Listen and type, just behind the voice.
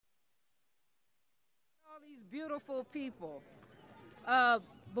beautiful people.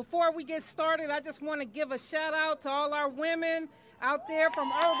 Before we get started, I just want to give a shout out to all our women out there from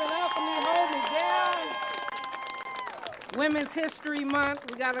Urban Alchemy. Hold me down. Women's History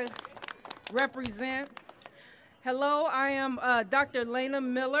Month, we got to represent. Hello, I am Dr. Lena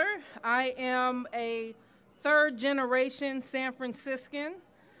Miller. I am a third generation San Franciscan,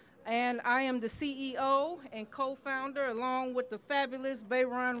 and I am the CEO and co-founder, along with the fabulous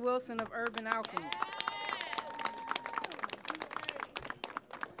Bayron Wilson of Urban Alchemy.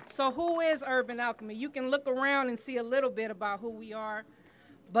 So who is Urban Alchemy? You can look around and see a little bit about who we are,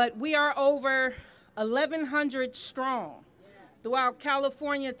 but we are over 1,100 strong throughout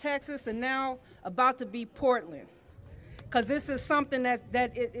California, Texas, and now about to be Portland. Because this is something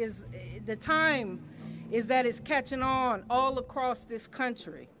the time is that it's catching on all across this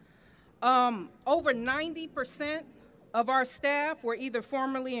country. Over 90% of our staff were either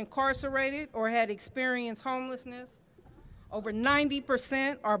formerly incarcerated or had experienced homelessness. Over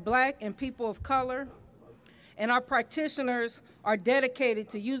 90% are Black and people of color. And our practitioners are dedicated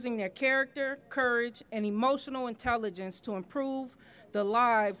to using their character, courage, and emotional intelligence to improve the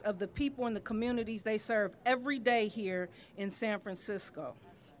lives of the people in the communities they serve every day here in San Francisco.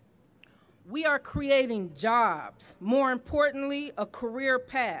 We are creating jobs, more importantly, a career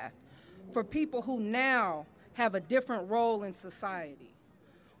path for people who now have a different role in society.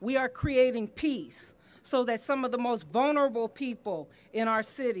 We are creating peace so that some of the most vulnerable people in our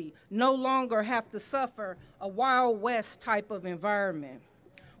city no longer have to suffer a Wild West type of environment.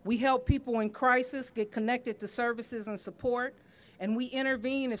 We help people in crisis get connected to services and support, and we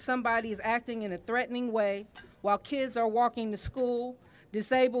intervene if somebody is acting in a threatening way while kids are walking to school,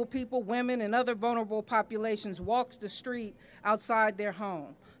 disabled people, women, and other vulnerable populations walks the street outside their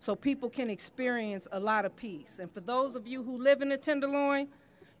home, so people can experience a lot of peace. And for those of you who live in the Tenderloin,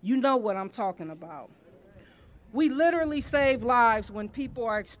 you know what I'm talking about. We literally save lives when people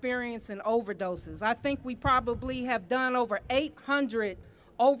are experiencing overdoses. I think we probably have done over 800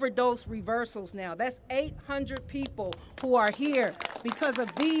 overdose reversals now. That's 800 people who are here because of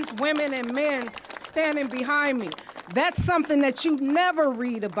these women and men standing behind me. That's something that you never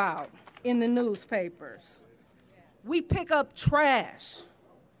read about in the newspapers. We pick up trash.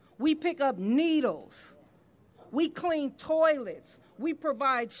 We pick up needles. We clean toilets. We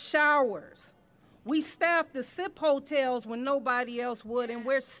provide showers. We staff the SIP hotels when nobody else would, and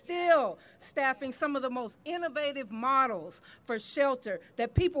we're still staffing some of the most innovative models for shelter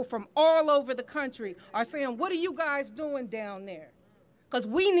that people from all over the country are saying, what are you guys doing down there? Because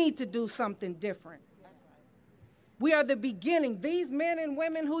we need to do something different. We are the beginning, these men and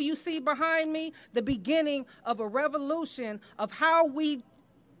women who you see behind me, the beginning of a revolution of how we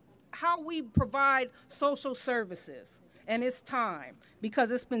provide social services. And it's time,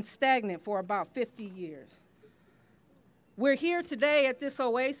 because it's been stagnant for about 50 years. We're here today at this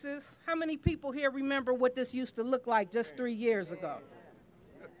oasis. How many people here remember what this used to look like just 3 years ago?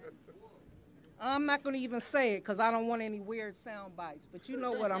 I'm not going to even say it because I don't want any weird sound bites, but you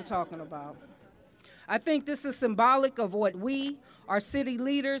know what I'm talking about. I think this is symbolic of what we, our city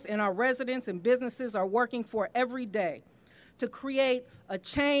leaders, and our residents and businesses are working for every day to create a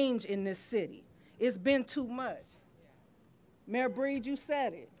change in this city. It's been too much. Mayor Breed, you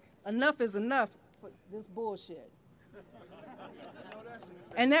said it. Enough is enough for this bullshit.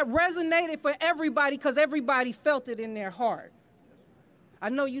 And that resonated for everybody because everybody felt it in their heart. I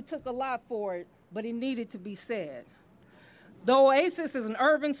know you took a lot for it, but it needed to be said. The Oasis is an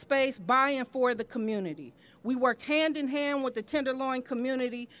urban space by and for the community. We worked hand in hand with the Tenderloin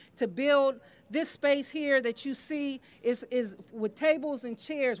community to build this space here that you see is with tables and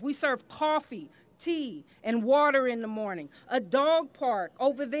chairs. We serve coffee, tea, and water in the morning. A dog park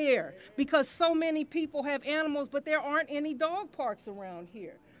over there, because so many people have animals, but there aren't any dog parks around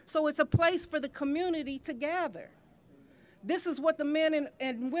here. So it's a place for the community to gather. This is what the men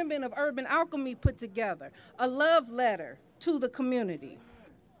and women of Urban Alchemy put together, a love letter to the community.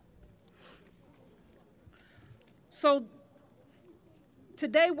 So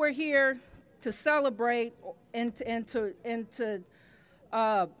today we're here to celebrate and to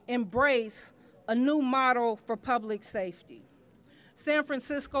embrace a new model for public safety. San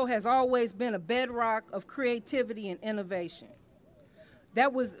Francisco has always been a bedrock of creativity and innovation.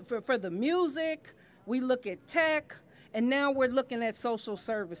 That was for the music, we look at tech, and now we're looking at social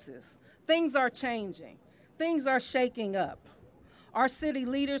services. Things are changing. Things are shaking up. Our city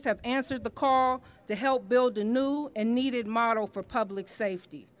leaders have answered the call to help build a new and needed model for public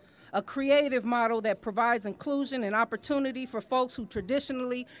safety, a creative model that provides inclusion and opportunity for folks who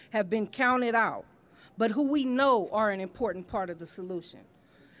traditionally have been counted out, but who we know are an important part of the solution.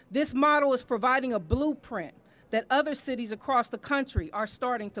 This model is providing a blueprint that other cities across the country are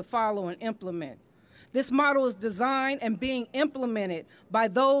starting to follow and implement. This model is designed and being implemented by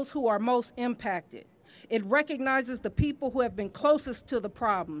those who are most impacted. It recognizes the people who have been closest to the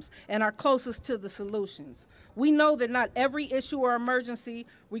problems and are closest to the solutions. We know that not every issue or emergency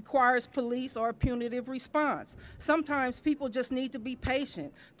requires police or a punitive response. Sometimes people just need to be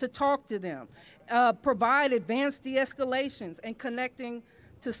patient, to talk to them, provide advanced de-escalations and connecting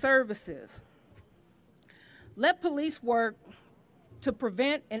to services. Let police work to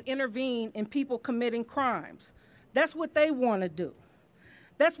prevent and intervene in people committing crimes. That's what they want to do.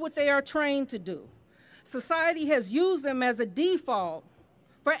 That's what they are trained to do. Society has used them as a default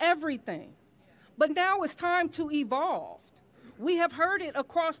for everything. But now it's time to evolve. We have heard it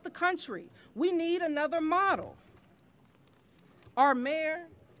across the country. We need another model. Our mayor,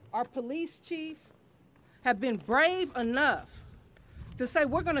 our police chief have been brave enough to say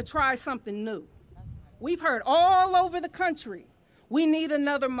we're going to try something new. We've heard all over the country, we need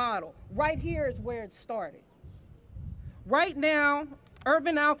another model. Right here is where it started. Right now,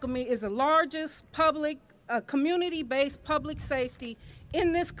 Urban Alchemy is the largest public, community-based public safety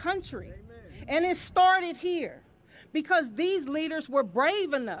in this country. Amen. And it started here because these leaders were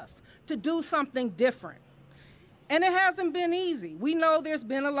brave enough to do something different. And it hasn't been easy. We know there's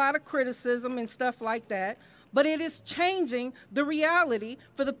been a lot of criticism and stuff like that, but it is changing the reality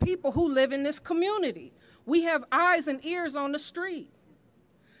for the people who live in this community. We have eyes and ears on the street.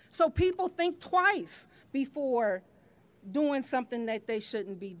 So people think twice before doing something that they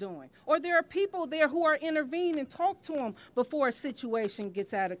shouldn't be doing. Or there are people there who are intervening and talk to them before a situation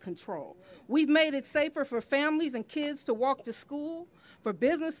gets out of control. We've made it safer for families and kids to walk to school, for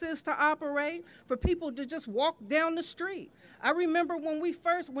businesses to operate, for people to just walk down the street. I remember when we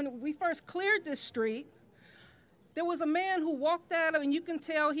first cleared this street, there was a man who walked out, and you can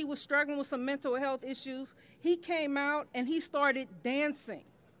tell he was struggling with some mental health issues. He came out and he started dancing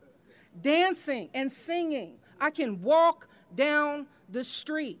and singing. I can walk down the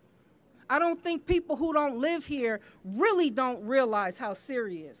street. I don't think people who don't live here really don't realize how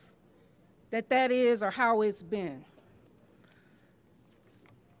serious that is or how it's been.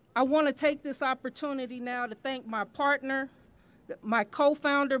 I want to take this opportunity now to thank my partner, my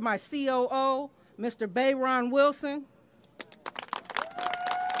co-founder, my COO, Mr. Bayron Wilson.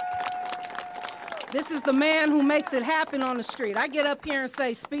 This is the man who makes it happen on the street. I get up here and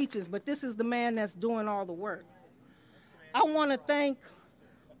say speeches, but this is the man that's doing all the work. I want to thank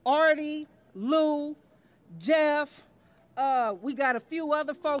Artie, Lou, Jeff, we got a few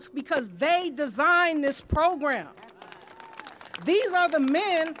other folks because they designed this program. These are the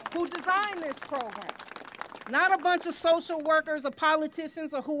men who designed this program. Not a bunch of social workers or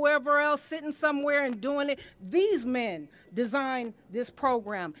politicians or whoever else sitting somewhere and doing it. These men designed this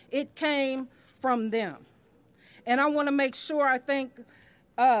program. It came from them. And I want to make sure I thank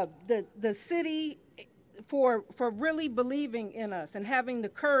the city for really believing in us and having the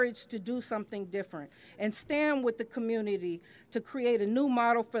courage to do something different and stand with the community to create a new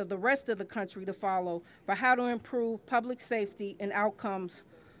model for the rest of the country to follow for how to improve public safety and outcomes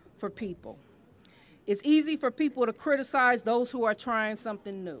for people. It's easy for people to criticize those who are trying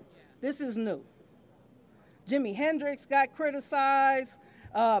something new. This is new. Jimi Hendrix got criticized.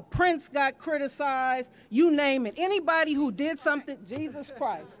 Prince got criticized. You name it. Anybody who did something, Jesus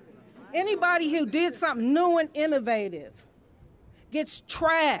Christ. Anybody who did something new and innovative gets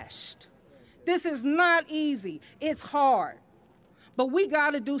trashed. This is not easy. It's hard. But we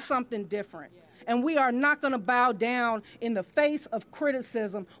got to do something different. And we are not going to bow down in the face of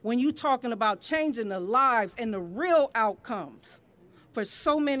criticism when you're talking about changing the lives and the real outcomes for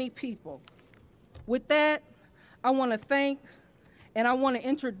so many people. With that, I want to thank and I want to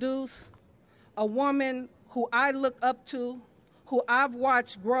introduce a woman who I look up to, who I've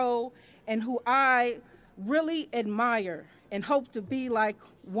watched grow, and who I really admire and hope to be like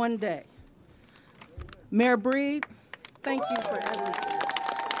one day. Mayor Breed, thank you for everything.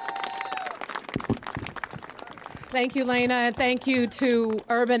 Thank you, Lena, and thank you to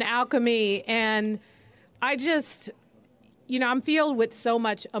Urban Alchemy. And I just, I'm filled with so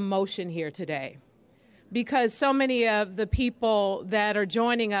much emotion here today because so many of the people that are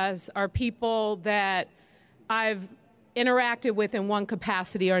joining us are people that I've interacted with in one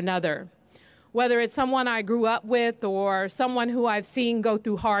capacity or another, whether it's someone I grew up with or someone who I've seen go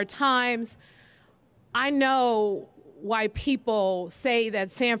through hard times. I know why people say that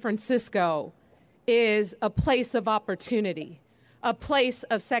San Francisco is a place of opportunity, a place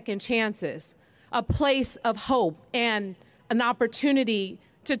of second chances, a place of hope and an opportunity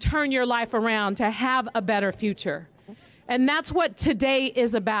to turn your life around, to have a better future. And that's what today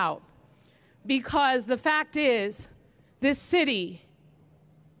is about. because the fact is, this city,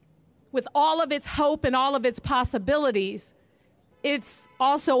 with all of its hope and all of its possibilities, it's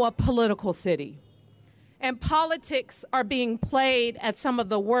also a political city. And politics are being played at some of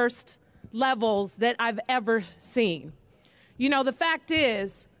the worst levels that I've ever seen. You know, the fact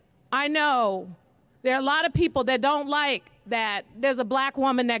is, I know there are a lot of people that don't like that there's a black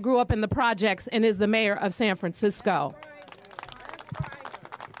woman that grew up in the projects and is the mayor of San Francisco.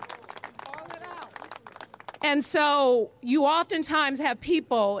 And so you oftentimes have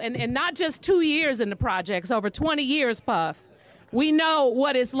people, and not just 2 years in the projects, over 20 years, Puff. We know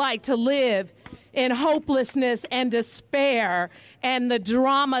what it's like to live in hopelessness and despair and the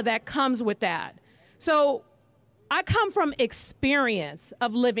drama that comes with that. So I come from experience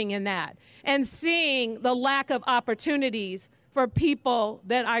of living in that and seeing the lack of opportunities for people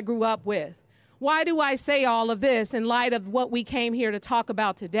that I grew up with. Why do I say all of this in light of what we came here to talk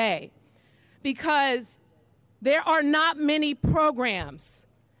about today? Because there are not many programs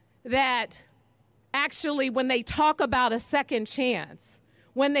that actually, when they talk about a second chance,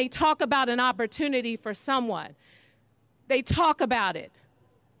 when they talk about an opportunity for someone, they talk about it.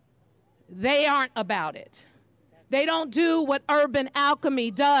 They aren't about it. They don't do what Urban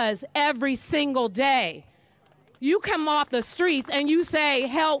Alchemy does every single day. You come off the streets and you say,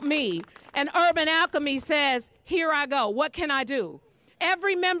 help me. And Urban Alchemy says, here I go. What can I do?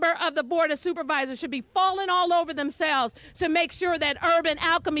 Every member of the Board of Supervisors should be falling all over themselves to make sure that Urban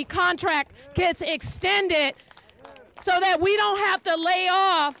Alchemy contract gets extended so that we don't have to lay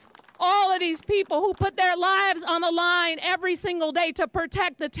off all of these people who put their lives on the line every single day to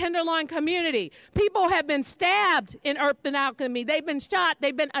protect the Tenderloin community. People have been stabbed in Urban Alchemy. They've been shot,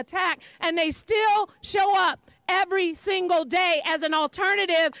 they've been attacked, and they still show up every single day as an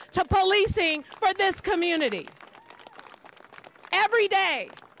alternative to policing for this community. Every day.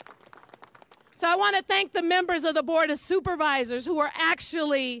 So I want to thank the members of the Board of Supervisors who are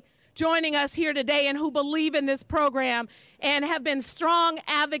actually joining us here today and who believe in this program and have been strong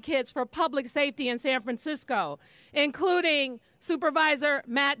advocates for public safety in San Francisco, including Supervisor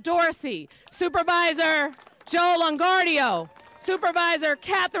Matt Dorsey, Supervisor Joe Longardio, Supervisor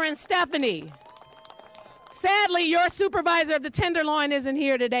Catherine Stephanie. Sadly, your supervisor of the Tenderloin isn't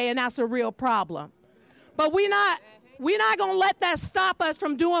here today, and that's a real problem. But we're not going to let that stop us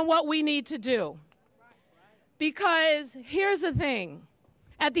from doing what we need to do. Because here's the thing.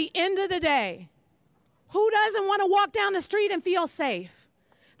 At the end of the day, who doesn't want to walk down the street and feel safe?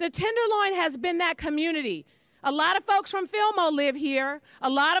 The Tenderloin has been that community. A lot of folks from Fillmore live here. A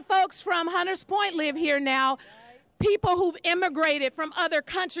lot of folks from Hunters Point live here now. People who've immigrated from other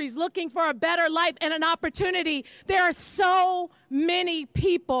countries looking for a better life and an opportunity. There are so many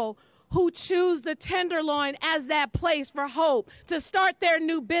people who choose the Tenderloin as that place for hope, to start their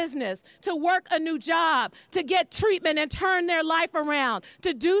new business, to work a new job, to get treatment and turn their life around,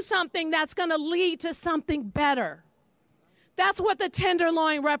 to do something that's going to lead to something better. That's what the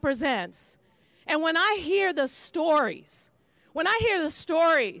Tenderloin represents. And when I hear the stories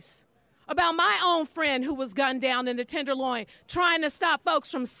about my own friend who was gunned down in the Tenderloin, trying to stop folks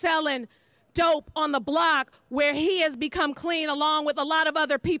from selling dope on the block where he has become clean along with a lot of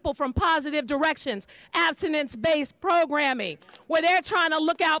other people from Positive Directions, abstinence-based programming, where they're trying to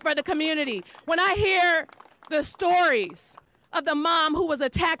look out for the community. When I hear the stories of the mom who was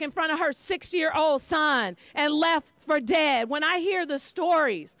attacked in front of her 6-year-old son and left for dead, when I hear the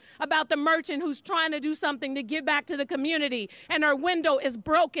stories about the merchant who's trying to do something to give back to the community and her window is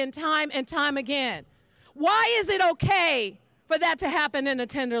broken time and time again, why is it okay for that to happen in the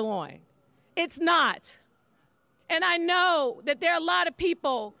Tenderloin? It's not. And I know that there are a lot of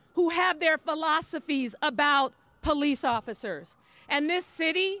people who have their philosophies about police officers. And this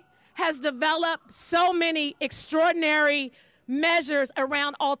city has developed so many extraordinary measures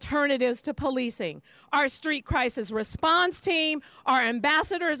around alternatives to policing. Our street crisis response team, our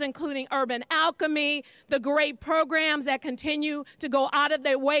ambassadors, including Urban Alchemy, the great programs that continue to go out of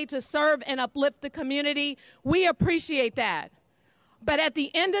their way to serve and uplift the community. We appreciate that. But at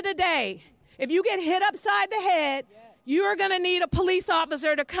the end of the day, if you get hit upside the head, you're going to need a police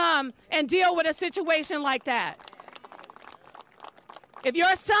officer to come and deal with a situation like that. If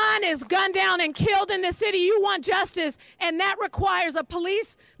your son is gunned down and killed in the city, you want justice, and that requires a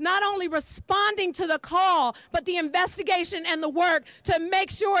police not only responding to the call, but the investigation and the work to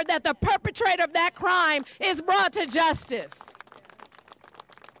make sure that the perpetrator of that crime is brought to justice.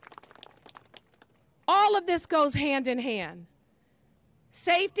 All of this goes hand in hand.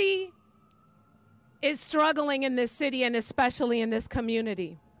 Safety is struggling in this city and especially in this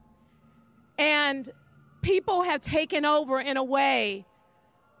community. And people have taken over in a way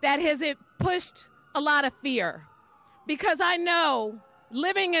that has pushed a lot of fear. Because I know,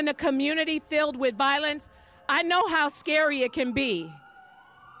 living in a community filled with violence, I know how scary it can be.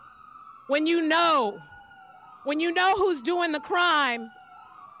 When you know who's doing the crime,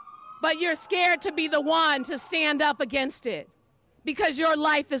 but you're scared to be the one to stand up against it because your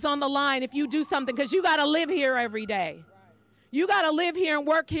life is on the line if you do something, because you got to live here every day. You got to live here and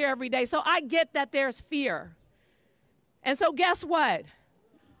work here every day. So I get that there's fear. And so guess what?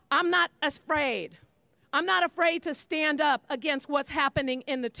 I'm not afraid. I'm not afraid to stand up against what's happening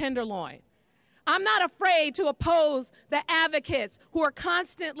in the Tenderloin. I'm not afraid to oppose the advocates who are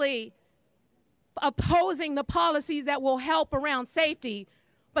constantly opposing the policies that will help around safety,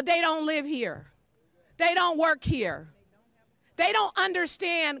 but they don't live here. They don't work here. They don't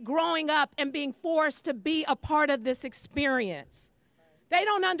understand growing up and being forced to be a part of this experience. They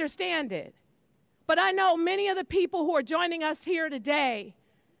don't understand it. But I know many of the people who are joining us here today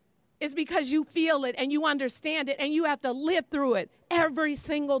is because you feel it and you understand it and you have to live through it every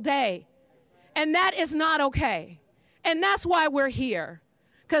single day. And that is not okay. And that's why we're here,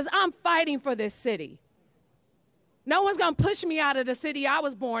 because I'm fighting for this city. No one's going to push me out of the city I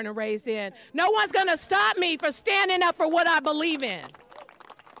was born and raised in. No one's going to stop me for standing up for what I believe in.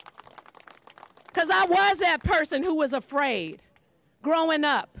 Because I was that person who was afraid growing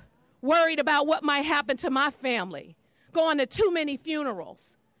up, worried about what might happen to my family, going to too many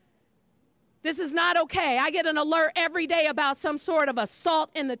funerals. This is not okay. I get an alert every day about some sort of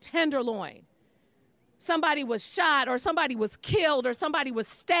assault in the Tenderloin. Somebody was shot, or somebody was killed, or somebody was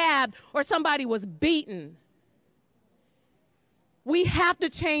stabbed, or somebody was beaten. We have to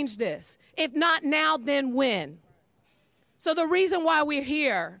change this. If not now, then when? So the reason why we're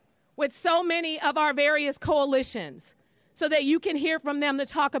here with so many of our various coalitions, so that you can hear from them to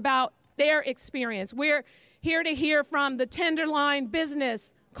talk about their experience. We're here to hear from the Tenderloin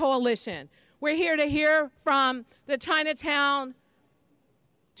Business Coalition. We're here to hear from the Chinatown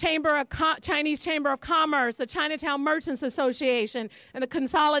Chinese Chamber of Commerce, the Chinatown Merchants Association, and the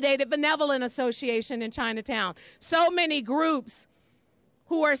Consolidated Benevolent Association in Chinatown. So many groups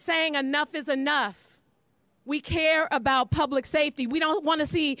who are saying enough is enough. We care about public safety. We don't want to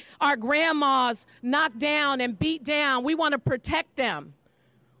see our grandmas knocked down and beat down. We want to protect them.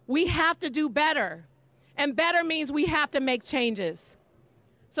 We have to do better. And better means we have to make changes.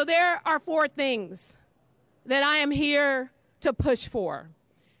 So there are 4 things that I am here to push for.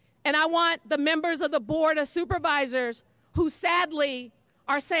 And I want the members of the Board of Supervisors who sadly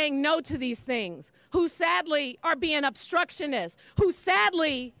are saying no to these things, who sadly are being obstructionists, who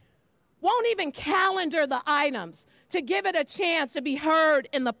sadly won't even calendar the items to give it a chance to be heard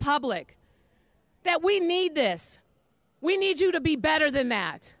in the public, that we need this. We need you to be better than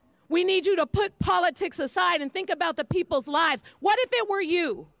that. We need you to put politics aside and think about the people's lives. What if it were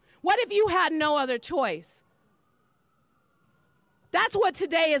you? What if you had no other choice? That's what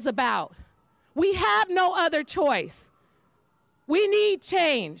today is about. We have no other choice. We need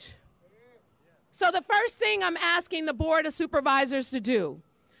change. So the first thing I'm asking the Board of Supervisors to do,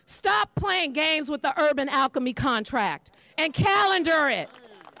 stop playing games with the Urban Alchemy contract and calendar it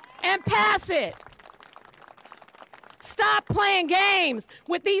and pass it. Stop playing games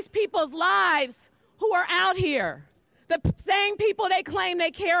with these people's lives who are out here. The same people they claim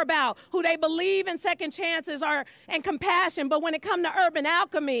they care about, who they believe in second chances and compassion, but when it comes to Urban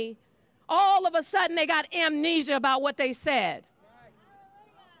Alchemy, all of a sudden they got amnesia about what they said.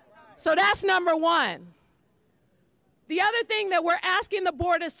 So that's number 1. The other thing that we're asking the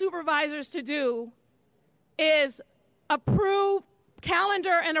Board of Supervisors to do is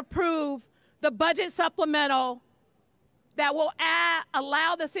calendar and approve the budget supplemental that will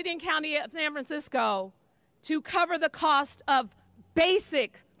allow the city and county of San Francisco to cover the cost of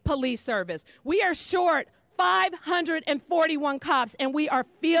basic police service. We are short 541 cops, and we are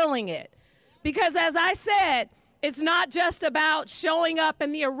feeling it. Because as I said, it's not just about showing up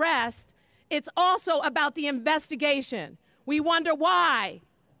in the arrest, it's also about the investigation. We wonder why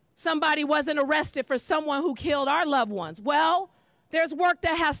somebody wasn't arrested for someone who killed our loved ones. Well, there's work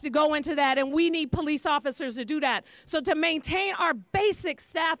that has to go into that, and we need police officers to do that. So to maintain our basic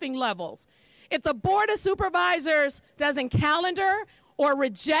staffing levels, if the Board of Supervisors doesn't calendar or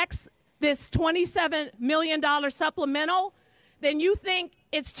rejects this $27 million supplemental, then you think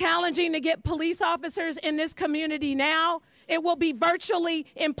it's challenging to get police officers in this community now? It will be virtually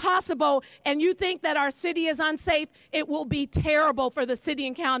impossible, and you think that our city is unsafe? It will be terrible for the city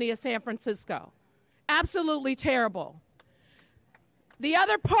and county of San Francisco. Absolutely terrible. The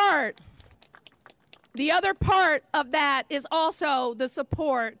other part of that is also the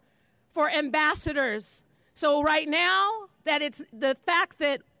support for ambassadors. So right now, that it's the fact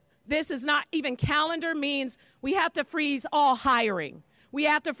that this is not even calendar, means we have to freeze all hiring. We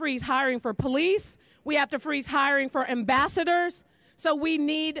have to freeze hiring for police. We have to freeze hiring for ambassadors. So we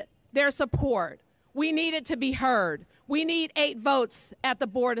need their support. We need it to be heard. We need 8 votes at the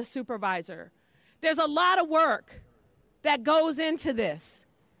Board of Supervisors. There's a lot of work that goes into this.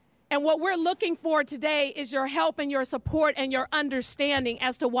 And what we're looking for today is your help and your support and your understanding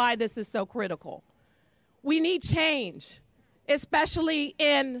as to why this is so critical. We need change, especially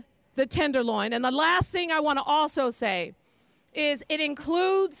in the Tenderloin. And the last thing I want to also say is it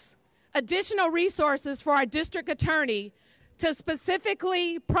includes additional resources for our district attorney to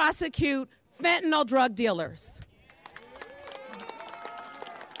specifically prosecute fentanyl drug dealers.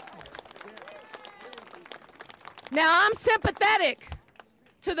 Now, I'm sympathetic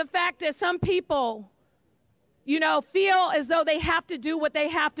to the fact that some people, feel as though they have to do what they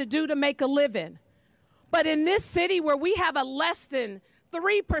have to do to make a living. But in this city where we have a less than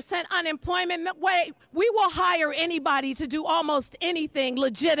 3% unemployment rate, we will hire anybody to do almost anything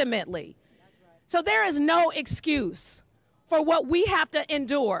legitimately. So there is no excuse for what we have to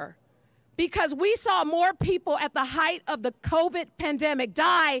endure, because we saw more people at the height of the COVID pandemic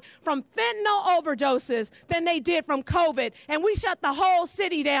die from fentanyl overdoses than they did from COVID, and we shut the whole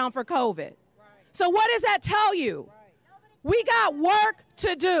city down for COVID. So what does that tell you? We got work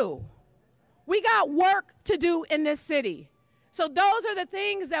to do. We got work to do in this city. So those are the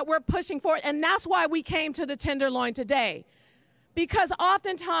things that we're pushing for, and that's why we came to the Tenderloin today. Because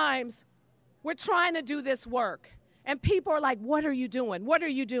oftentimes, we're trying to do this work, and people are like, what are you doing? What are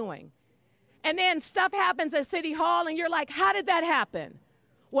you doing? And then stuff happens at City Hall, and you're like, how did that happen?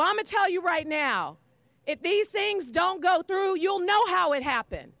 Well, I'm going to tell you right now, if these things don't go through, you'll know how it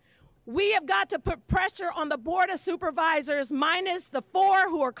happened. We have got to put pressure on the Board of Supervisors, minus the 4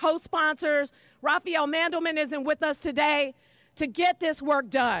 who are co-sponsors. Raphael Mandelman isn't with us today, to get this work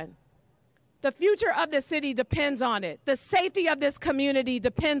done. The future of the city depends on it. The safety of this community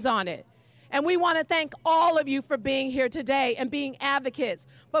depends on it. And we want to thank all of you for being here today and being advocates.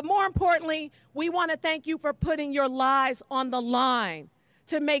 But more importantly, we want to thank you for putting your lives on the line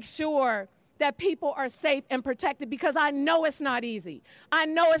to make sure that people are safe and protected, because I know it's not easy. I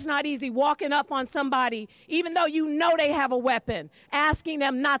know it's not easy walking up on somebody, even though you know they have a weapon, asking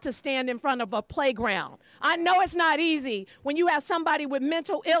them not to stand in front of a playground. I know it's not easy when you have somebody with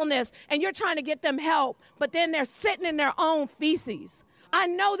mental illness and you're trying to get them help, but then they're sitting in their own feces. I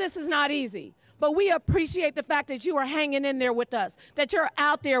know this is not easy, but we appreciate the fact that you are hanging in there with us, that you're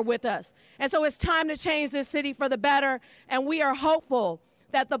out there with us. And so it's time to change this city for the better, and we are hopeful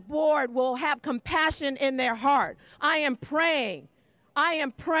that the board will have compassion in their heart. I am praying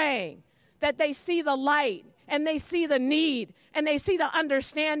that they see the light and they see the need and they see the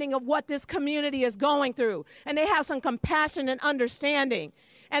understanding of what this community is going through, and they have some compassion and understanding,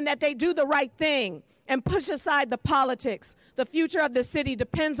 and that they do the right thing and push aside the politics. The future of the city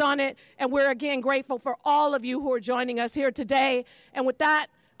depends on it, and we're again grateful for all of you who are joining us here today. And with that,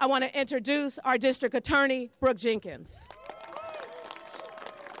 I want to introduce our district attorney, Brooke Jenkins.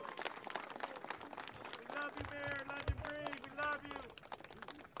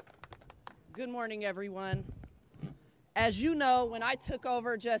 Good morning, everyone. As you know, when I took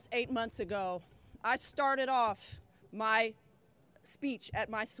over just 8 months ago, I started off my speech at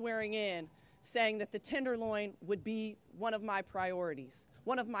my swearing in saying that the Tenderloin would be one of my priorities,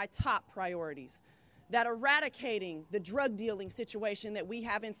 one of my top priorities, that eradicating the drug dealing situation that we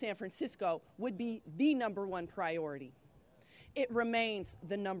have in San Francisco would be the #1 priority. It remains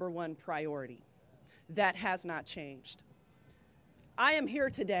the #1 priority. That has not changed. I am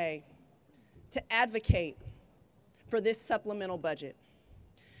here today to advocate for this supplemental budget.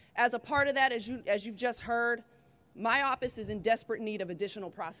 As a part of that, as you've just heard, my office is in desperate need of additional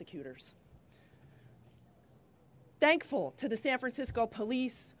prosecutors. Thankful to the San Francisco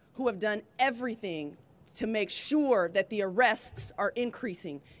police, who have done everything to make sure that the arrests are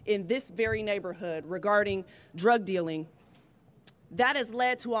increasing in this very neighborhood regarding drug dealing. That has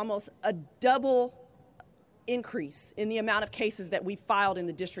led to almost a double increase in the amount of cases that we filed in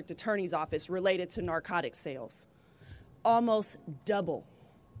the district attorney's office related to narcotic sales. Almost double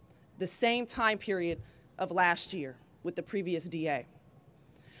the same time period of last year with the previous DA.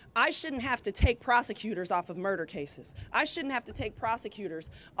 I shouldn't have to take prosecutors off of murder cases. I shouldn't have to take prosecutors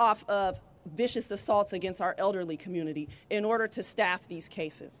off of vicious assaults against our elderly community in order to staff these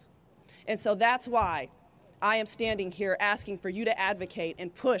cases. And so that's why I am standing here asking for you to advocate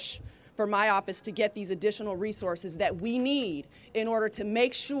and push for my office to get these additional resources that we need in order to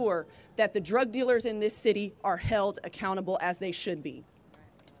make sure that the drug dealers in this city are held accountable as they should be.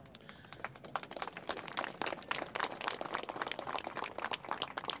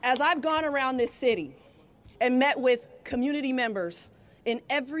 As I've gone around this city and met with community members in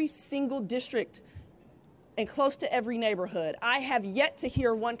every single district and close to every neighborhood, I have yet to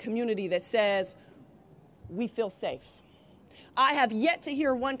hear one community that says, we feel safe. I have yet to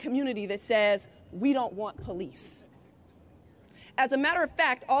hear one community that says, we don't want police. As a matter of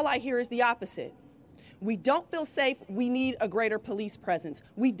fact, all I hear is the opposite. We don't feel safe, we need a greater police presence.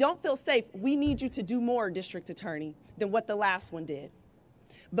 We don't feel safe, we need you to do more, District Attorney, than what the last one did.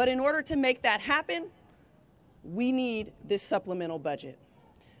 But in order to make that happen, we need this supplemental budget.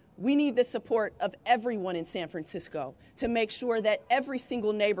 We need the support of everyone in San Francisco to make sure that every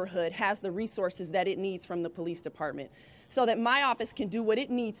single neighborhood has the resources that it needs from the police department, so that my office can do what it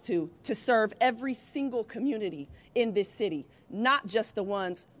needs to serve every single community in this city, not just the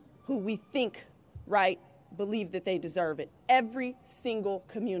ones who we think, right, believe that they deserve it. Every single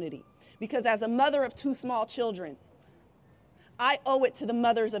community. Because as a mother of 2 small children, I owe it to the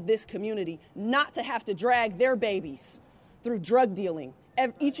mothers of this community not to have to drag their babies through drug dealing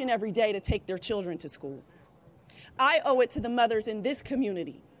each and every day to take their children to school. I owe it to the mothers in this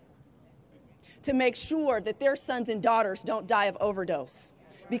community to make sure that their sons and daughters don't die of overdose,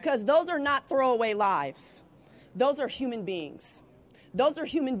 because those are not throwaway lives. Those are human beings. Those are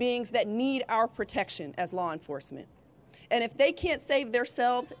human beings that need our protection as law enforcement. And if they can't save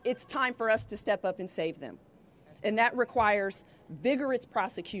themselves, it's time for us to step up and save them. And that requires vigorous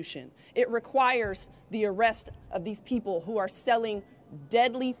prosecution. It requires the arrest of these people who are selling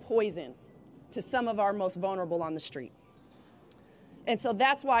deadly poison to some of our most vulnerable on the street. And so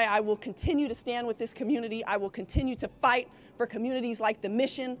that's why I will continue to stand with this community. I will continue to fight for communities like the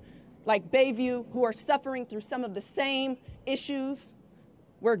Mission, like Bayview, who are suffering through some of the same issues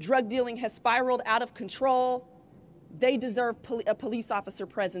where drug dealing has spiraled out of control. They deserve a police officer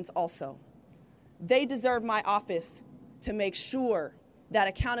presence also. They deserve my office to make sure that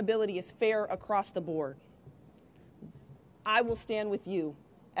accountability is fair across the board. I will stand with you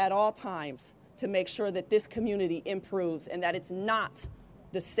at all times to make sure that this community improves and that it's not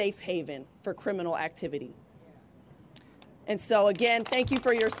the safe haven for criminal activity. And so again, thank you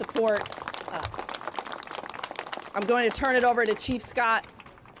for your support. I'm going to turn it over to Chief Scott,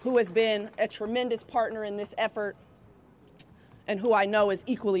 who has been a tremendous partner in this effort and who I know is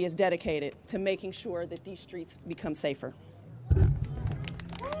equally as dedicated to making sure that these streets become safer.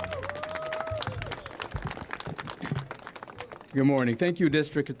 Good morning. Thank you,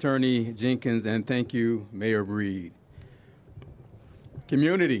 District Attorney Jenkins, and thank you, Mayor Breed.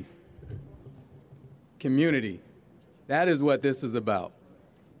 Community. Community. That is what this is about.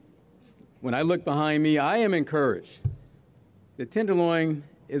 When I look behind me, I am encouraged. The Tenderloin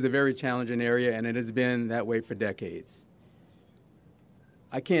is a very challenging area, and it has been that way for decades.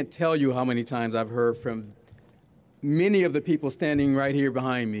 I can't tell you how many times I've heard from many of the people standing right here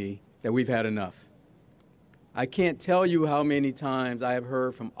behind me that we've had enough. I can't tell you how many times I have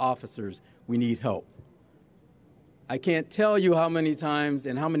heard from officers, we need help. I can't tell you how many times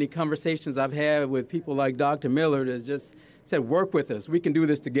and how many conversations I've had with people like Dr. Miller that just said, work with us, we can do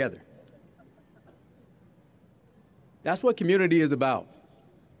this together. That's what community is about.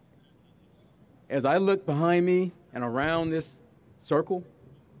 As I look behind me and around this circle,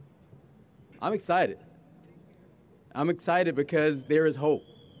 I'm excited. I'm excited because there is hope.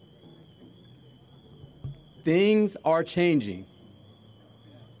 Things are changing.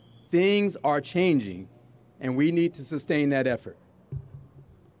 Things are changing, and we need to sustain that effort.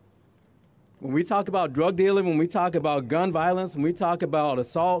 When we talk about drug dealing, when we talk about gun violence, when we talk about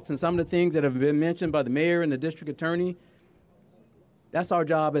assaults and some of the things that have been mentioned by the mayor and the district attorney, that's our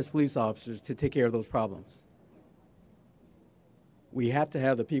job as police officers, to take care of those problems. We have to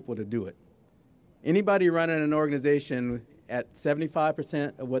have the people to do it. Anybody running an organization at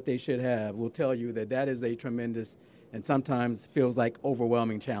 75% of what they should have will tell you that that is a tremendous and sometimes feels like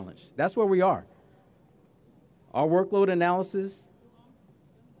overwhelming challenge. That's where we are. Our workload analysis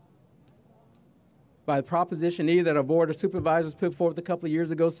by Proposition E that our Board of Supervisors put forth a couple of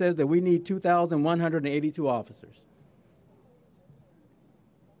years ago says that we need 2,182 officers.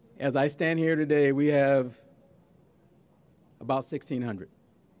 As I stand here today, we have about 1,600.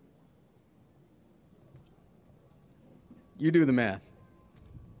 You do the math.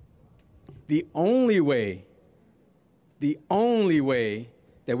 The only way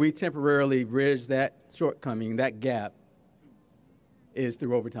that we temporarily bridge that shortcoming, that gap, is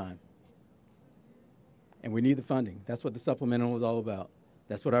through overtime. And we need the funding. That's what the supplemental is all about.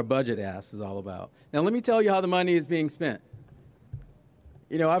 That's what our budget ask is all about. Now, let me tell you how the money is being spent.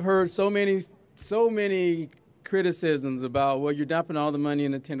 You know, I've heard so many criticisms about, well, you're dumping all the money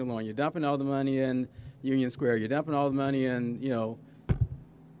in the Tenderloin, you're dumping all the money in Union Square, you're dumping all the money in, you know,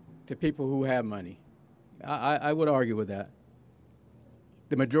 to people who have money. I would argue with that.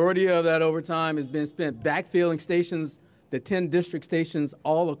 The majority of that overtime has been spent backfilling stations, the 10 district stations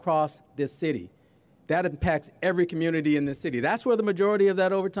all across this city. That impacts every community in this city. That's where the majority of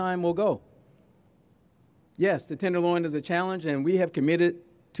that overtime will go. Yes, the Tenderloin is a challenge, and we have committed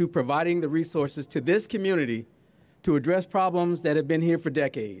to providing the resources to this community to address problems that have been here for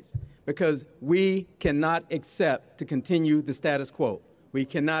decades, because we cannot accept to continue the status quo. We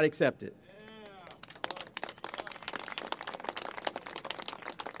cannot accept it.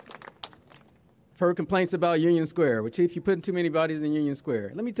 I've heard complaints about Union Square. Well, Chief, you're putting too many bodies in Union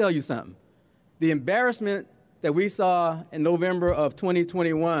Square. Let me tell you something. The embarrassment that we saw in November of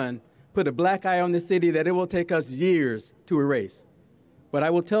 2021 put a black eye on the city that it will take us years to erase. But I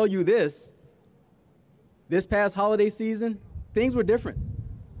will tell you this past holiday season, things were different.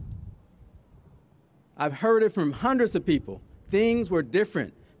 I've heard it from hundreds of people. Things were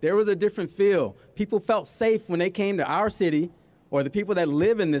different. There was a different feel. People felt safe when they came to our city, or the people that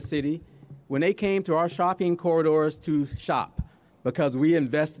live in this city, when they came to our shopping corridors to shop, because we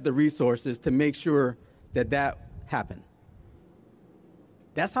invested the resources to make sure that that happened.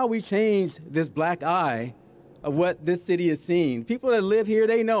 That's how we changed this black eye of what this city is seeing. People that live here,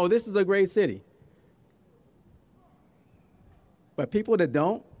 they know this is a great city. But people that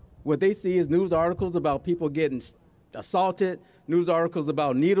don't, what they see is news articles about people getting assaulted, news articles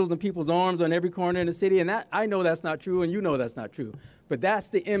about needles in people's arms on every corner in the city, and that, I know that's not true, and you know that's not true. But that's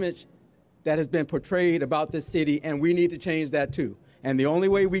the image that has been portrayed about this city, and we need to change that too. And the only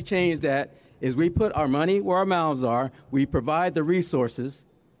way we change that is we put our money where our mouths are, we provide the resources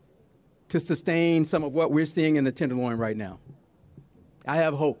to sustain some of what we're seeing in the Tenderloin right now. I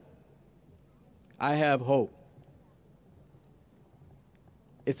have hope. I have hope.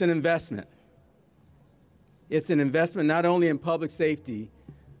 It's an investment. It's an investment not only in public safety,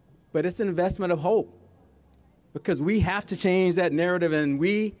 but it's an investment of hope, because we have to change that narrative, and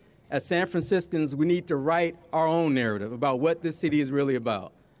we, as San Franciscans, we need to write our own narrative about what this city is really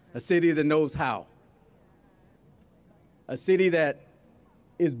about. A city that knows how. A city that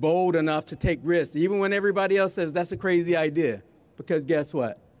is bold enough to take risks, even when everybody else says that's a crazy idea. Because guess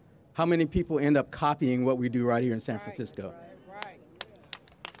what? How many people end up copying what we do right here in San Francisco? Right.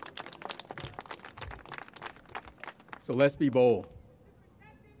 So let's be bold.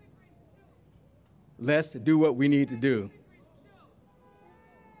 Let's do what we need to do.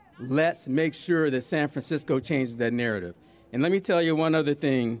 Let's make sure that San Francisco changes that narrative. And let me tell you one other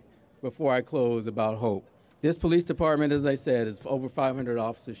thing before I close about hope. This police department, as I said, is over 500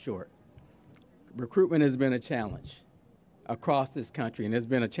 officers short. Recruitment has been a challenge across this country, and it's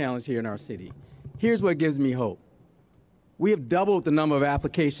been a challenge here in our city. Here's what gives me hope. We have doubled the number of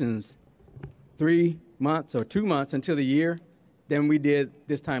applications 3 months or 2 months into the year than we did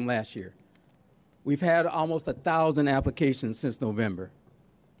this time last year. We've had almost 1,000 applications since November,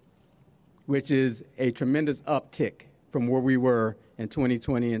 which is a tremendous uptick from where we were in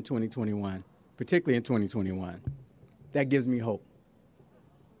 2020 and 2021, particularly in 2021. That gives me hope,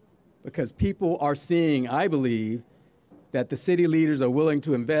 because people are seeing, I believe, that the city leaders are willing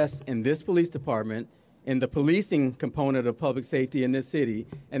to invest in this police department, in the policing component of public safety in this city,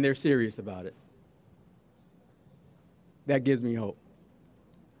 and they're serious about it. That gives me hope.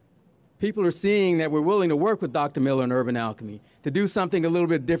 People are seeing that we're willing to work with Dr. Miller and Urban Alchemy to do something a little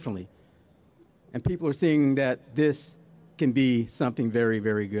bit differently. And people are seeing that this can be something very,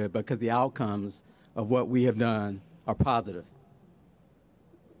 very good, because the outcomes of what we have done are positive.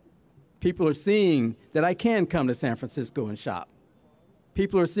 People are seeing that I can come to San Francisco and shop.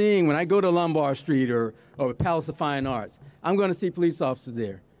 People are seeing when I go to Lombard Street or Palace of Fine Arts, I'm going to see police officers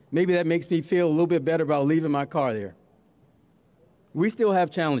there. Maybe that makes me feel a little bit better about leaving my car there. We still have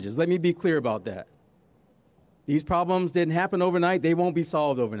challenges. Let me be clear about that. These problems didn't happen overnight. They won't be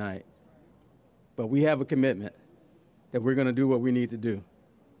solved overnight. But we have a commitment that we're going to do what we need to do.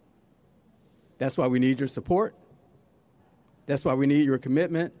 That's why we need your support. That's why we need your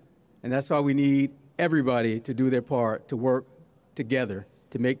commitment. And that's why we need everybody to do their part to work together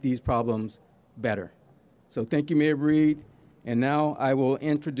to make these problems better. So thank you, Mayor Breed. And now I will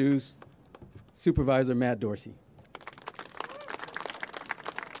introduce Supervisor Matt Dorsey.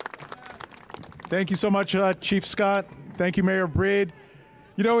 Thank you so much, Chief Scott. Thank you, Mayor Breed.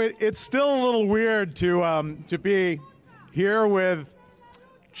 You know, it's still a little weird to be here with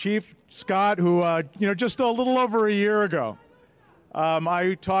Chief Scott, who, just a little over a year ago,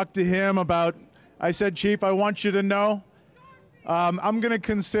 I talked to him about, I said, Chief, I want you to know, I'm going to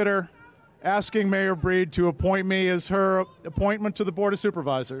consider asking Mayor Breed to appoint me as her appointment to the Board of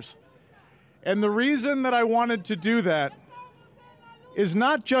Supervisors. And the reason that I wanted to do that is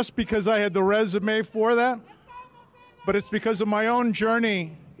not just because I had the resume for that, but it's because of my own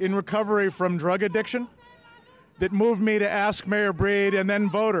journey in recovery from drug addiction that moved me to ask Mayor Breed and then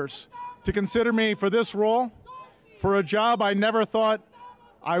voters to consider me for this role, for a job I never thought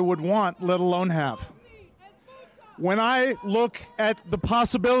I would want, let alone have. When I look at the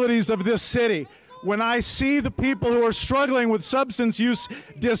possibilities of this city, when I see the people who are struggling with substance use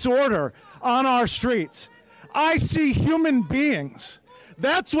disorder on our streets, I see human beings.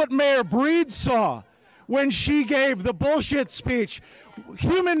 That's what Mayor Breed saw when she gave the bullshit speech.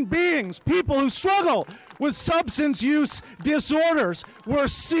 Human beings, people who struggle with substance use disorders, were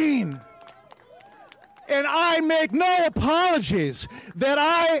seen. And I make no apologies that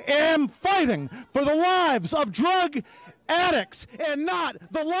I am fighting for the lives of drug addicts and not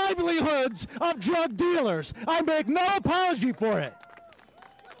the livelihoods of drug dealers. I make no apology for it.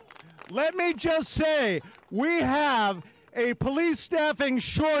 Let me just say, we have a police staffing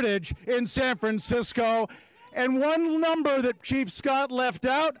shortage in San Francisco, and one number that Chief Scott left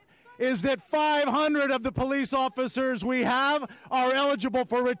out is that 500 of the police officers we have are eligible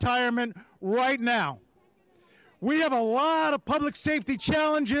for retirement right now. We have a lot of public safety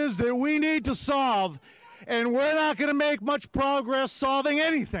challenges that we need to solve, and we're not going to make much progress solving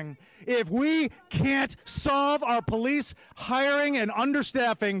anything if we can't solve our police hiring and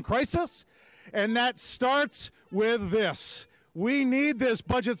understaffing crisis, and that starts with this. We need this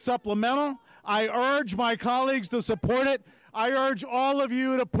budget supplemental. I urge my colleagues to support it. I urge all of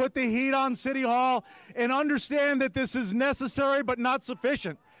you to put the heat on City Hall and understand that this is necessary but not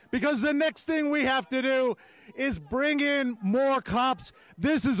sufficient, because the next thing we have to do is bring in more cops.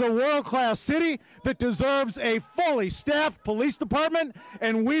 This is a world-class city that deserves a fully staffed police department,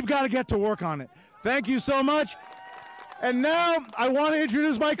 and we've got to get to work on it. Thank you so much. And now I want to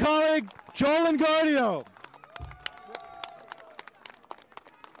introduce my colleague, Joel Engardio.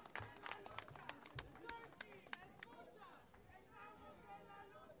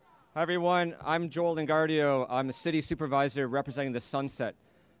 Hi, everyone. I'm Joel Engardio. I'm a city supervisor representing the Sunset.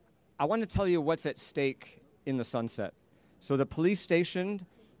 I want to tell you what's at stake in the Sunset. So the police station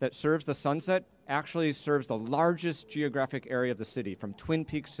that serves the Sunset actually serves the largest geographic area of the city, from Twin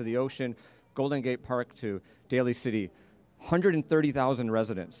Peaks to the ocean, Golden Gate Park to Daly City, 130,000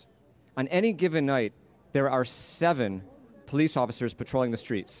 residents. On any given night, there are 7 police officers patrolling the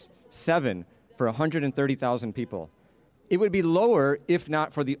streets, 7 for 130,000 people. It would be lower if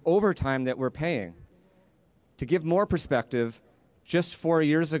not for the overtime that we're paying. To give more perspective, just 4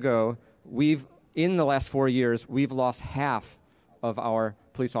 years ago, in the last 4 years, we've lost half of our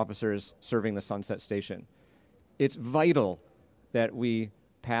police officers serving the Sunset Station. It's vital that we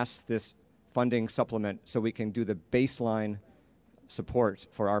pass this funding supplement so we can do the baseline support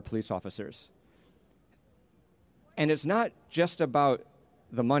for our police officers. And it's not just about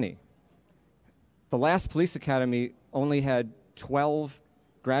the money. The last police academy only had 12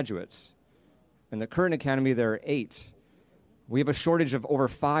 graduates. In the current academy, there are 8. We have a shortage of over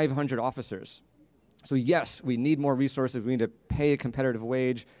 500 officers. So yes, we need more resources. We need to pay a competitive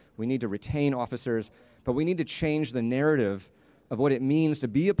wage. We need to retain officers. But we need to change the narrative of what it means to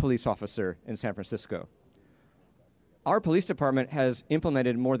be a police officer in San Francisco. Our police department has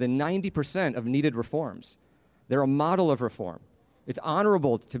implemented more than 90% of needed reforms. They're a model of reform. It's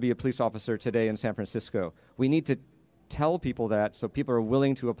honorable to be a police officer today in San Francisco. We need to tell people that so people are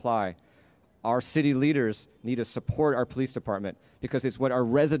willing to apply. Our city leaders need to support our police department because it's what our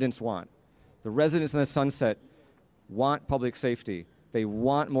residents want. The residents in the Sunset want public safety. They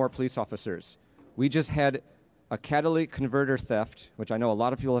want more police officers. We just had a catalytic converter theft, which I know a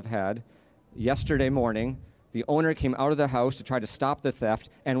lot of people have had, yesterday morning. The owner came out of the house to try to stop the theft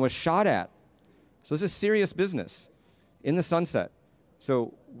and was shot at. So this is serious business in the Sunset.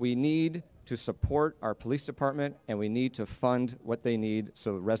 So we need to support our police department, and we need to fund what they need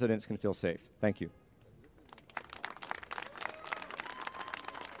so residents can feel safe. Thank you.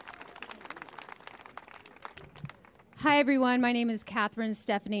 Hi, everyone. My name is Catherine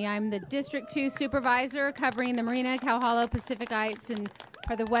Stephanie. I'm the District 2 Supervisor covering the Marina, Cow Hollow, Pacific Heights, and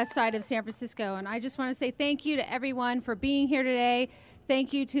for the west side of San Francisco. And I just want to say thank you to everyone for being here today.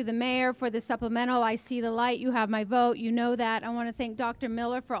 Thank you to the mayor for the supplemental. I see the light. You have my vote. You know that. I want to thank Dr.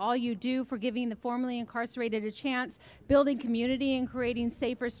 Miller for all you do for giving the formerly incarcerated a chance, building community and creating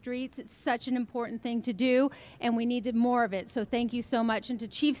safer streets. It's such an important thing to do, and we needed more of it. So thank you so much. And to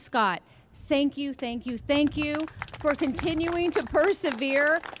Chief Scott, thank you, thank you, thank you for continuing to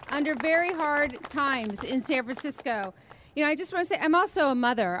persevere under very hard times in San Francisco. You know, I just want to say I'm also a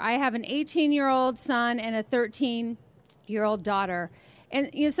mother. I have an 18-year-old son and a 13-year-old daughter.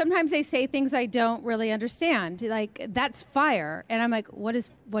 And sometimes they say things I don't really understand, like that's fire, and I'm like, what does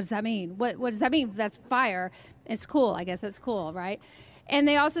that mean? What does that mean? That's fire. It's cool. I guess that's cool, right? And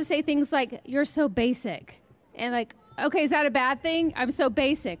they also say things like, you're so basic, and like, okay, is that a bad thing? I'm so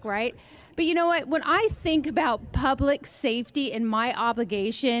basic, right? But you know what? When I think about public safety and my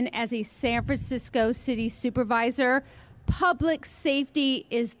obligation as a San Francisco city supervisor, public safety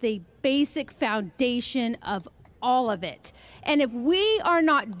is the basic foundation of all of it. And if we are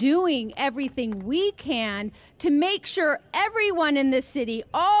not doing everything we can to make sure everyone in this city,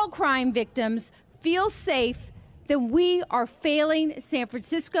 all crime victims, feel safe, then we are failing San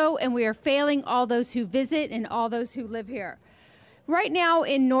Francisco, and we are failing all those who visit and all those who live here. Right now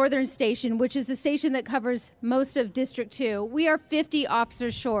in Northern Station, which is the station that covers most of District 2, we are 50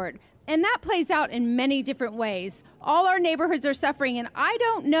 officers short. And that plays out in many different ways. All our neighborhoods are suffering, and I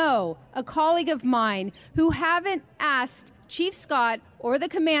don't know a colleague of mine who haven't asked Chief Scott or the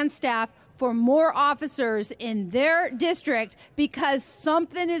command staff for more officers in their district because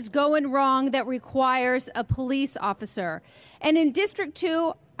something is going wrong that requires a police officer. And in District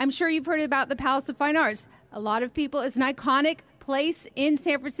 2, I'm sure you've heard about the Palace of Fine Arts. A lot of people, it's an iconic place in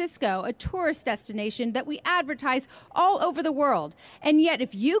San Francisco, a tourist destination that we advertise all over the world. And yet,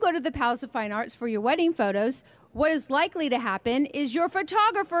 if you go to the Palace of Fine Arts for your wedding photos, what is likely to happen is your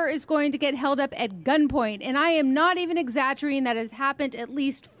photographer is going to get held up at gunpoint. And I am not even exaggerating. That has happened at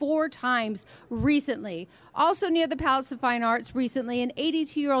least 4 times recently. Also near the Palace of Fine Arts recently, an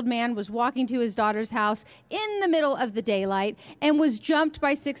 82-year-old man was walking to his daughter's house in the middle of the daylight and was jumped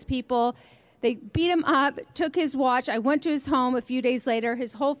by 6 people. They beat him up, took his watch. I went to his home a few days later.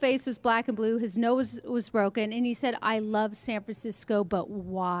 His whole face was black and blue. His nose was broken. And he said, I love San Francisco, but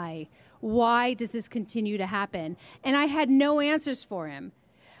why? Why does this continue to happen? And I had no answers for him.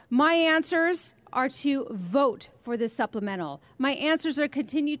 My answers are to vote for this supplemental. My answers are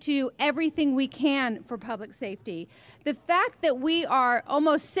continue to do everything we can for public safety. The fact that we are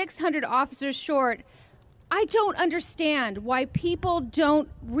almost 600 officers short, I don't understand why people don't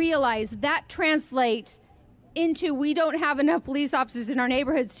realize that translates into we don't have enough police officers in our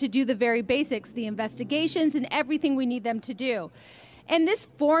neighborhoods to do the very basics, the investigations and everything we need them to do. And this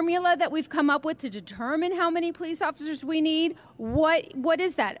formula that we've come up with to determine how many police officers we need, what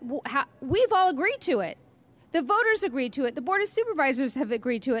is that? We've all agreed to it. The voters agreed to it. The Board of Supervisors have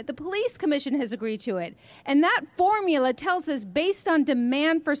agreed to it. The Police Commission has agreed to it. And that formula tells us, based on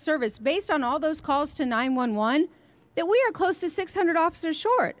demand for service, based on all those calls to 911, that we are close to 600 officers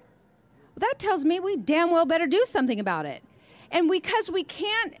short. Well, that tells me we damn well better do something about it. And because we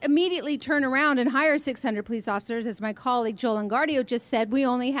can't immediately turn around and hire 600 police officers, as my colleague Joel Engardio just said, we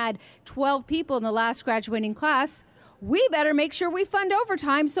only had 12 people in the last graduating class. We better make sure we fund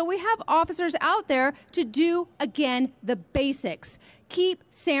overtime so we have officers out there to do, again, the basics. Keep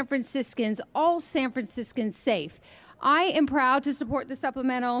San Franciscans, all San Franciscans, safe. I am proud to support the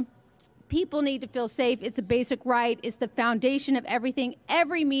supplemental. People need to feel safe. It's a basic right. It's the foundation of everything.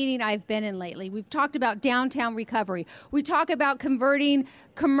 Every meeting I've been in lately, we've talked about downtown recovery. We talk about converting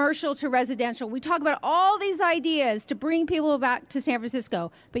commercial to residential. We talk about all these ideas to bring people back to San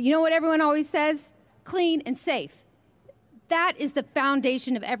Francisco. But you know what everyone always says? Clean and safe. That is the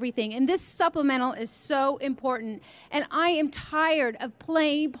foundation of everything. And this supplemental is so important. And I am tired of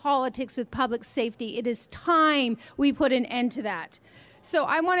playing politics with public safety. It is time we put an end to that. So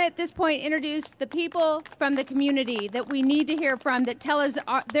I want to, at this point, introduce the people from the community that we need to hear from that tell us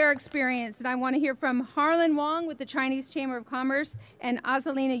their experience. And I want to hear from Harlan Wong with the Chinese Chamber of Commerce and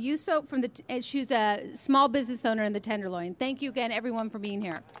Azalina Yusuf from she's a small business owner in the Tenderloin. Thank you again, everyone, for being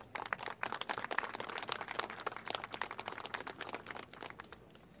here.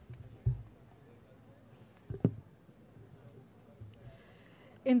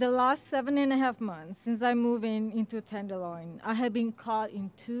 In the last 7.5 months since I moved into Tenderloin, I have been caught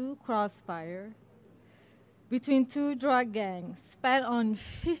in 2 crossfire between 2 drug gangs, spat on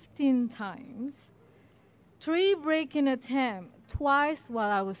 15 times, 3 break-in attempts, twice while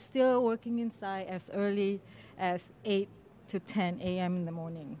I was still working inside as early as 8 to 10 a.m. in the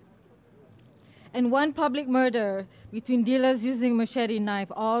morning, and 1 public murder between dealers using machete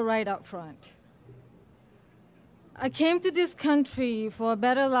knife, all right up front. I came to this country for a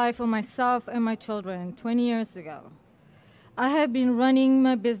better life for myself and my children 20 years ago. I have been running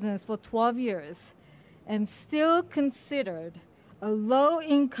my business for 12 years and still considered a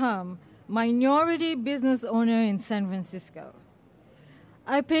low-income minority business owner in San Francisco.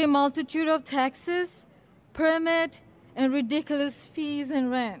 I pay a multitude of taxes, permit, and ridiculous fees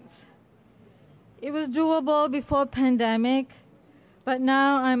and rents. It was doable before pandemic, but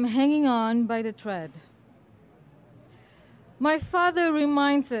now I'm hanging on by the thread. My father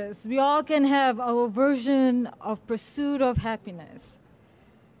reminds us we all can have our version of pursuit of happiness.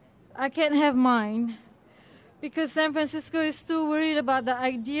 I can't have mine because San Francisco is too worried about the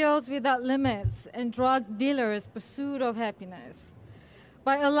ideals without limits and drug dealers' pursuit of happiness.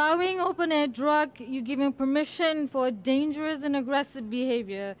 By allowing open-air drug, you're giving permission for dangerous and aggressive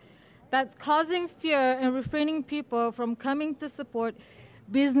behavior that's causing fear and refraining people from coming to support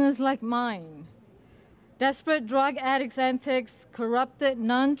business like mine. Desperate drug addicts' antics, corrupted,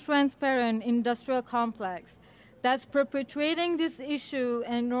 non-transparent industrial complex that's perpetuating this issue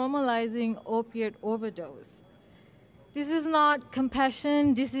and normalizing opiate overdose. This is not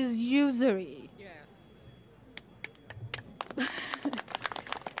compassion, this is usury. Yes.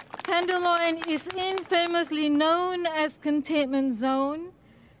 Tenderloin is infamously known as containment zone,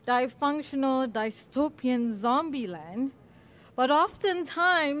 dysfunctional dystopian zombie land, but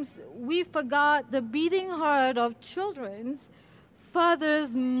oftentimes we forgot the beating heart of children's,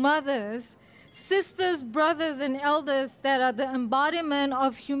 fathers, mothers, sisters, brothers, and elders that are the embodiment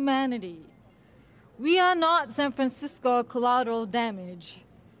of humanity. We are not San Francisco collateral damage.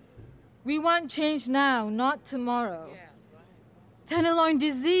 We want change now, not tomorrow. Yes. Tenderloin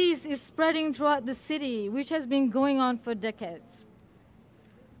disease is spreading throughout the city, which has been going on for decades.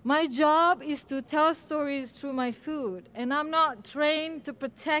 My job is to tell stories through my food, and I'm not trained to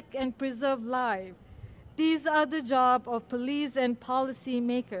protect and preserve life. These are the job of police and policy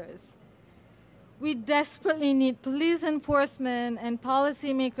makers. We desperately need police enforcement and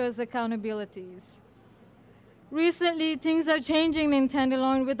policymakers' accountabilities. Recently, things are changing in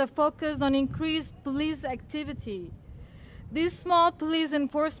Tenderloin with a focus on increased police activity. These small police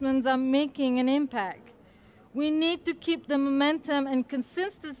enforcements are making an impact. We need to keep the momentum and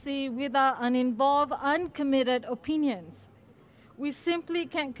consistency with our uninvolved, uncommitted opinions. We simply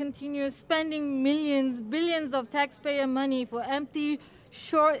can't continue spending millions, billions of taxpayer money for empty,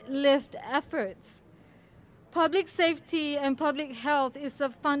 short-lived efforts. Public safety and public health is a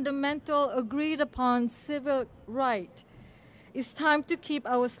fundamental, agreed-upon civil right. It's time to keep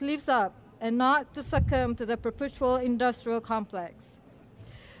our sleeves up and not to succumb to the perpetual industrial complex.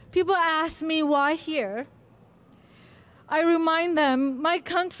 People ask me why here. I remind them, my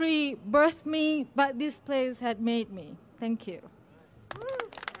country birthed me, but this place had made me. Thank you.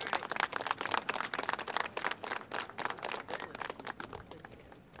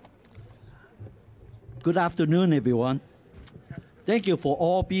 Good afternoon, everyone. Thank you for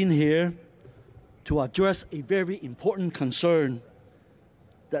all being here to address a very important concern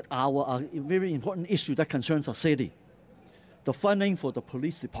that a very important issue that concerns our city, the funding for the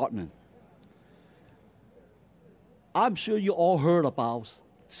police department. I'm sure you all heard about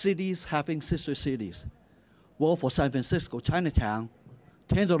cities having sister cities. Well, for San Francisco, Chinatown,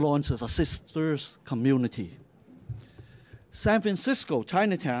 Tenderloin is a sister's community. San Francisco,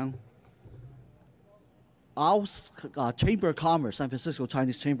 Chinatown, our Chamber of Commerce, San Francisco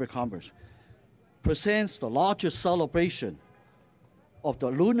Chinese Chamber of Commerce, presents the largest celebration of the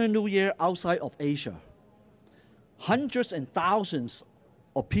Lunar New Year outside of Asia. Hundreds and thousands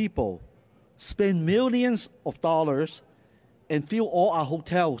of people spend millions of dollars and fill all our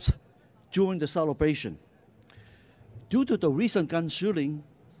hotels during the celebration. Due to the recent gun shooting,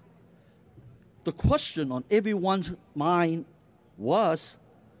 the question on everyone's mind was,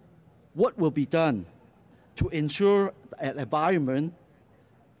 what will be done to ensure an environment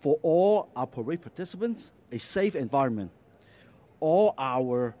for all our parade participants, a safe environment, all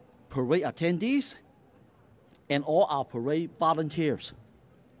our parade attendees, and all our parade volunteers.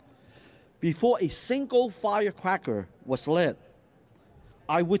 Before a single firecracker was lit,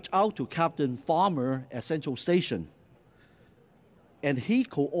 I reached out to Captain Farmer at Central Station, and he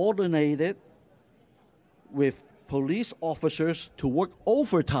coordinated with police officers to work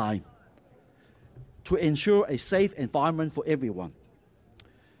overtime to ensure a safe environment for everyone.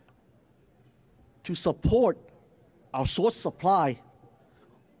 To support our short supply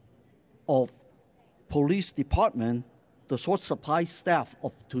of police department, the short supply staff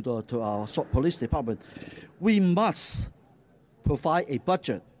to our police department, we must provide a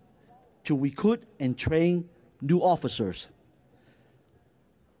budget to recruit and train new officers.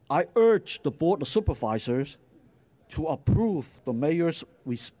 I urge the Board of Supervisors to approve the mayor's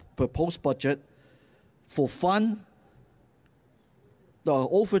proposed budget for fund the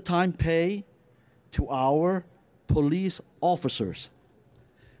overtime pay to our police officers.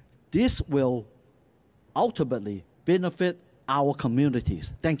 This will ultimately benefit our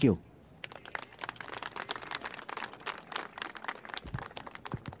communities. Thank you.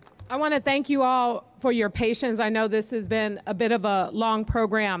 I want to thank you all for your patience. I know this has been a bit of a long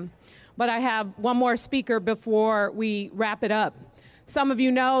program, but I have one more speaker before we wrap it up. Some of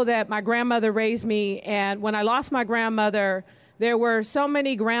you know that my grandmother raised me, and when I lost my grandmother, there were so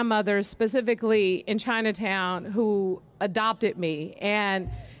many grandmothers, specifically in Chinatown, who adopted me, and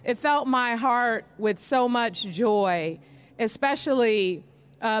it felt my heart with so much joy, especially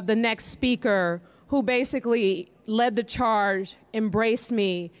the next speaker, who basically led the charge, embraced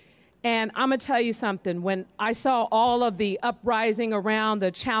me. And I'm going to tell you something. When I saw all of the uprising around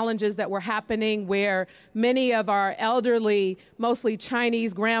the challenges that were happening, where many of our elderly, mostly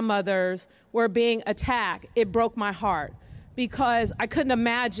Chinese grandmothers were being attacked, it broke my heart, because I couldn't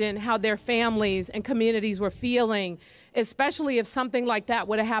imagine how their families and communities were feeling, especially if something like that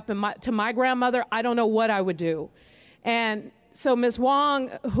would have happened to my grandmother. I don't know what I would do. And so Ms. Wong,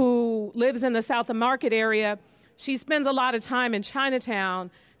 who lives in the South of Market area, she spends a lot of time in Chinatown.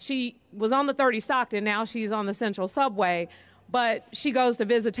 She was on the 30 Stockton, now she's on the Central Subway, but she goes to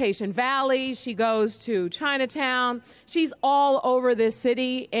Visitation Valley, she goes to Chinatown. She's all over this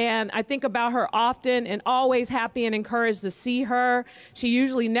city, and I think about her often and always happy and encouraged to see her. She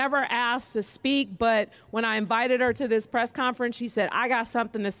usually never asks to speak, but when I invited her to this press conference, she said, I got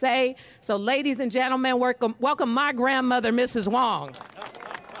something to say. So ladies and gentlemen, welcome my grandmother, Mrs. Wong.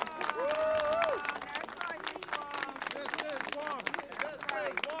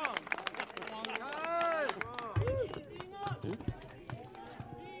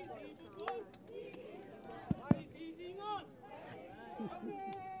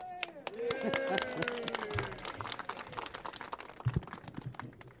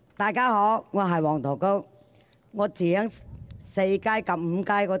大家好，我係黃桃高，我住喺4街及5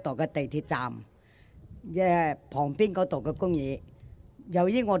街嗰度嘅地鐵站旁邊嗰度嘅公寓。由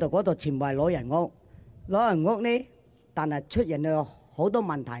於我哋嗰度全部係老人屋，老人屋呢，但係出現咗好多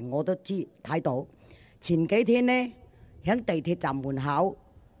問題，我都睇到。前幾天呢，喺地鐵站門口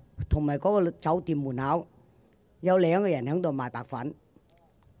同埋嗰個酒店門口有2個人喺度賣白粉，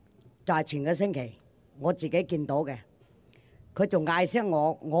就係前個星期我自己見到嘅。佢仲嗌聲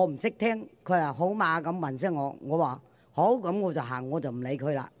我唔識聽，佢係好嘛咁問聲我，我話好，咁我就行，我就唔理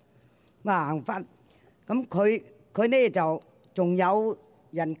佢啦。我行翻，咁佢呢就仲有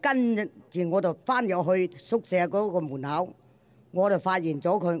人跟住我就翻入去宿舍嗰個門口，我就發現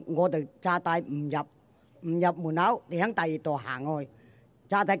咗佢，我哋炸帶唔入門口，你喺第二度行去，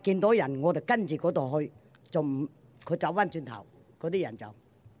炸帶見到人我就跟住嗰度去，就唔佢走翻轉頭，嗰啲人就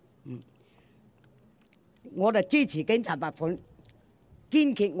我哋支持警察罰款，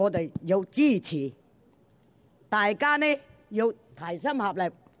堅決我哋要支持，大家呢要齊心合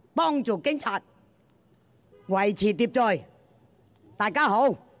力幫助警察維持秩序。大家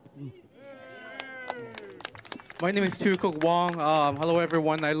好。My name is Tukuk Wong. Hello,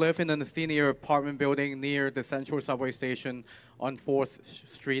 everyone. I live in a senior apartment building near the Central Subway Station on 4th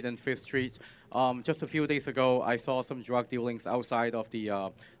Street and 5th Street. Just a few days ago, I saw some drug dealings outside of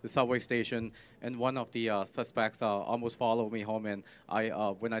the subway station, and one of the suspects almost followed me home. And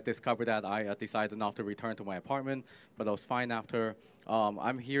when I discovered that, I decided not to return to my apartment, but I was fine after.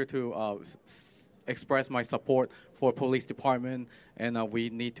 I'm here to express my support for police department, and we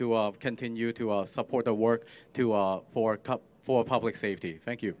need to continue to support the work for public safety.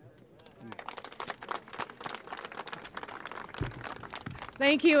 Thank you.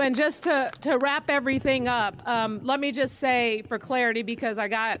 Thank you. And just to wrap everything up, let me just say for clarity, because I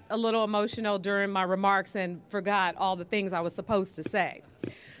got a little emotional during my remarks and forgot all the things I was supposed to say.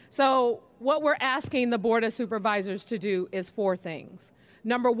 So what we're asking the Board of Supervisors to do is 4 things.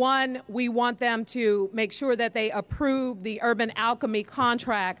 Number 1, we want them to make sure that they approve the Urban Alchemy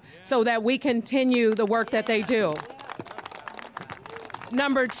contract so that we continue the work that they do.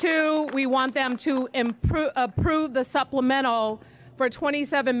 Number 2, we want them to approve the supplemental for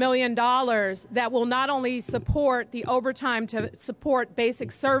 $27 million that will not only support the overtime to support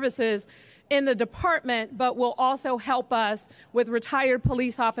basic services in the department, but will also help us with retired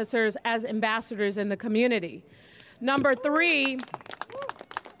police officers as ambassadors in the community. Number 3,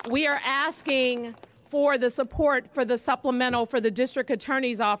 we are asking for the support for the supplemental for the district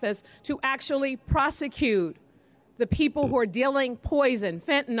attorney's office to actually prosecute the people who are dealing poison,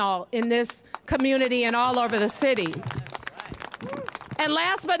 fentanyl, in this community and all over the city. And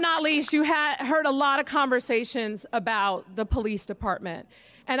last but not least, you heard a lot of conversations about the police department.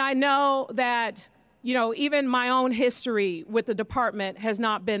 And I know that, even my own history with the department has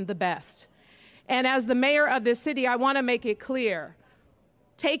not been the best. And as the mayor of this city, I want to make it clear,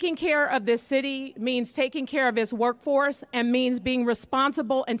 taking care of this city means taking care of its workforce and means being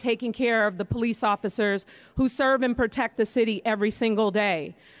responsible and taking care of the police officers who serve and protect the city every single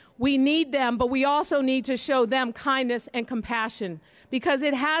day. We need them, but we also need to show them kindness and compassion because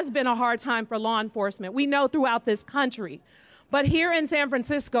it has been a hard time for law enforcement. We know throughout this country. But here in San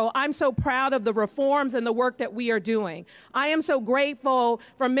Francisco, I'm so proud of the reforms and the work that we are doing. I am so grateful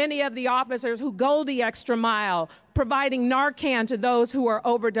for many of the officers who go the extra mile, providing Narcan to those who are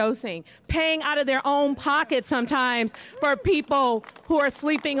overdosing, paying out of their own pocket sometimes for people who are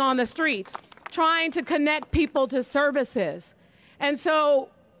sleeping on the streets, trying to connect people to services. And so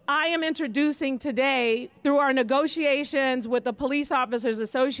I am introducing today, through our negotiations with the Police Officers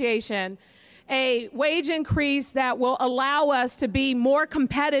Association, a wage increase that will allow us to be more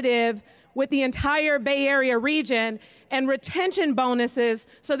competitive with the entire Bay Area region and retention bonuses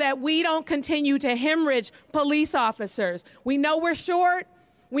so that we don't continue to hemorrhage police officers. We know we're short.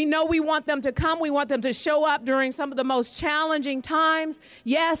 We know we want them to come. We want them to show up during some of the most challenging times.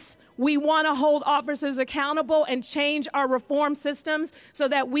 Yes, we want to hold officers accountable and change our reform systems so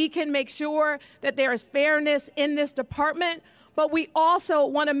that we can make sure that there is fairness in this department. But we also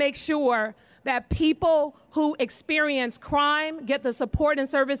want to make sure that people who experience crime get the support and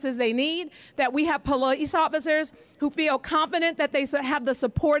services they need, that we have police officers who feel confident that they have the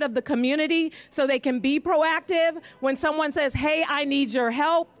support of the community so they can be proactive. When someone says, hey, I need your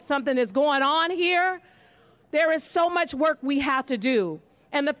help, something is going on here, there is so much work we have to do.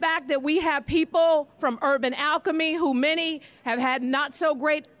 And the fact that we have people from Urban Alchemy, who many have had not so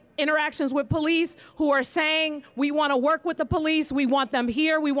great interactions with police, who are saying we want to work with the police, we want them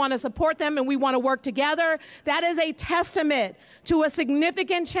here, we want to support them, and we want to work together. That is a testament to a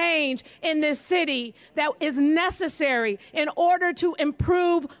significant change in this city that is necessary in order to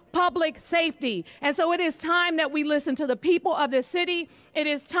improve public safety. And so it is time that we listen to the people of this city. It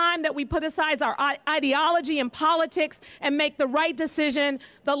is time that we put aside our ideology and politics and make the right decision.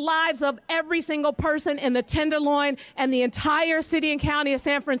 The lives of every single person in the Tenderloin and the entire city and county of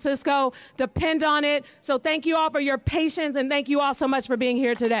San Francisco depend on it. So thank you all for your patience, and thank you all so much for being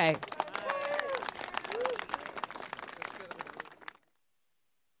here today.